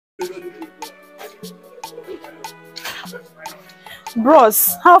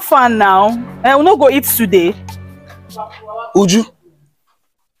Bros, how far now? We'll not go eat today. Uju,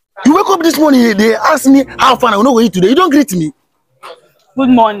 you wake up this morning, they ask me how far I will not go eat today. You don't greet me. Good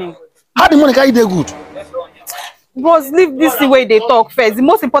morning. How the morning can you do good? Bros, leave this the way they talk first. The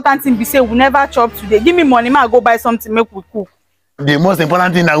most important thing be say we never chop today. Give me money, ma go buy something make we cook. The most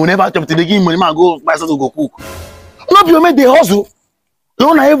important thing that we never chop today, give me money, ma go buy something to go cook. Not be make they hustle.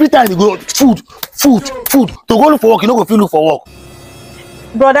 You know every time you go food. To go look for work, you don't go feel look for work.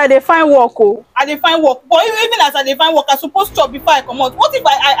 Brother, they find work, oh. I dey find work. But even as I dey find work, I suppose to chop before I come out. What if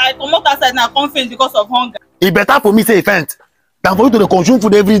I come out outside now come faint because of hunger? It's better for me say a faint than for you to consume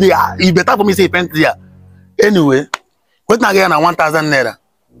food every day. It's better for me say a faint there. Anyway, what I get na 1,000 naira.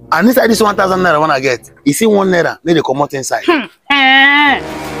 And inside this 1,000 naira when I get, you see 1 naira, need to come out inside.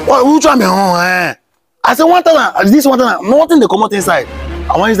 What which one me I say 1,000, this 1,000, nothing they come out inside.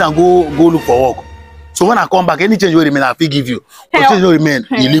 I want you to go look for work. So when I come back, any change will remain, I will give you. But change will remain,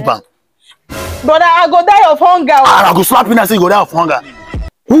 you leave am. Brother, I go die of hunger. I go slap you and say you go die of hunger.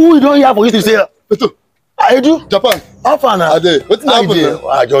 Who don't hear for you to say? I do. Japan. How far now? What's happening?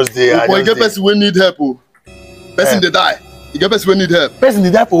 I just there. You get person when need help. Person they die. You get person when need help. Person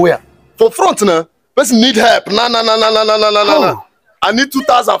need help for where? For front now. Person need help. Nah. I need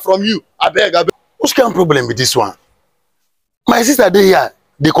 2,000 from you. I beg. What's kind of problem with this one? My sister they here,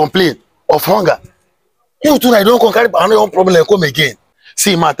 they complain of hunger. You too, I don't come carry another problem come again.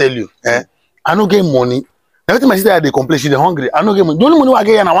 See, ma tell you, I don't get money. Every time my sister they complain, she's hungry. I don't get money. The only money I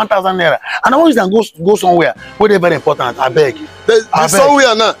get is 1,000 naira. And I want you to go somewhere where they're very important. I beg. The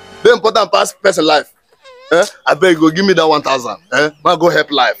somewhere now, very important past person life. I beg you, give me that 1,000. Man, go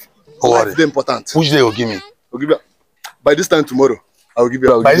help life. Life is important. Which day you give me? I'll give you. By this time tomorrow, I will give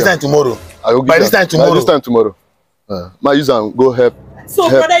you. By this time tomorrow. By this time tomorrow. My use and go help. So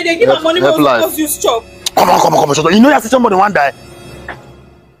help, brother, they give her money for us use chop. Come on, shut up. You know that somebody one die.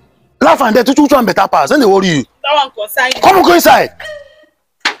 Laugh and death, which one better pass? Then they worry you. That one concern you. Come on, go inside.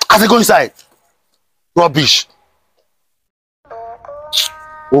 As I go inside. Rubbish.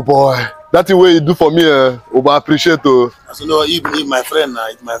 Oh boy, that's the way you do for me. I appreciate it. So no, if my friend now,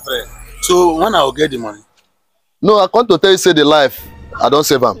 it's my friend. So when I will get the money? No, I come to tell you say the life. I don't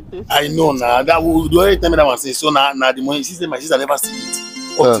save them. I know now. That will do every time that one say. So now the money. She said my sister never see it.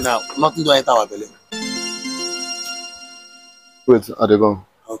 Up to now, nothing to enter our belly. Wait, are they gone?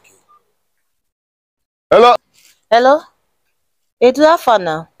 Okay. Hello. Hello. Hey, do that fun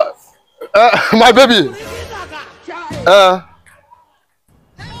now? My baby. I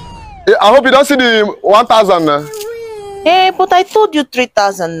hope you don't see the 1,000. Hey, but I told you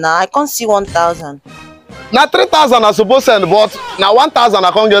 3,000 now. I can't see 1,000. Now 3,000 I supposed to send, but now 1,000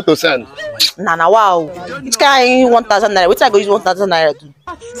 I can't get to send. Nah, wow. It's kind of 1,000 naira. Which I go use 1,000 naira to?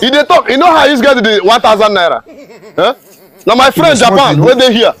 You dey talk. You know how you get the 1,000 naira? Huh? Now my friend Japan, where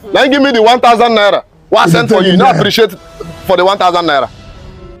they here? Now give me the 1,000 naira. What I sent for you? Now appreciate for the 1,000 naira.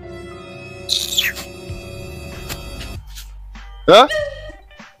 Huh?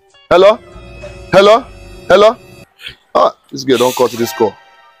 Hello. Oh, this girl don't cut this call.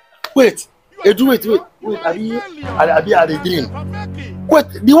 Wait. Wait. I be at the dream. Wait,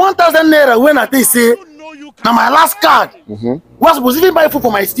 the 1,000 naira when I think say, now my last card was supposed to even buy food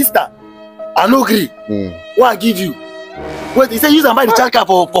for my sister. I no agree. What I give you? Wait, he said use and buy the child card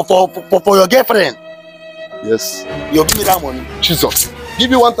for your girlfriend. Yes. You give me that money. Jesus.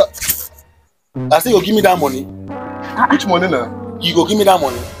 Give you 1,000. I say you give me that money. Which money now? You go give me that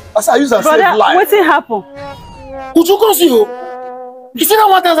money. I say I use and brother, save life. what's happen? Who you go see you? You see that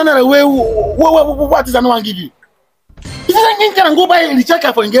 1,000 naira what is I no one give you? You see that can go buy the child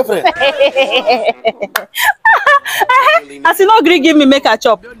card for your girlfriend? As he no agree give me make a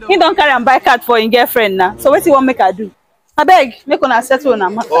chop. He don't carry and buy card for his girlfriend now. So what he want make I do? I beg, make una settle na.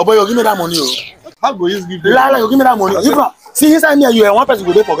 Oh boy, you give me that money. How go you give me? Lala, you give me that money. See inside me, you one person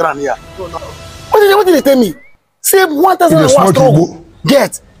go there for grand here. What did they tell me? Say 1,000 naira struggle.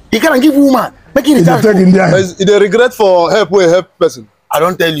 Get. You can't give woman. Making it charge. They regret for help where help person. I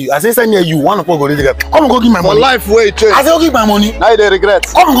don't tell you. I say send me you one of go regret. Come and go give my money. For life way change. I say go give my money. Now they regret.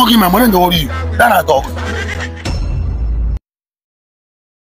 Come and go give my money and don't worry you. Then I talk.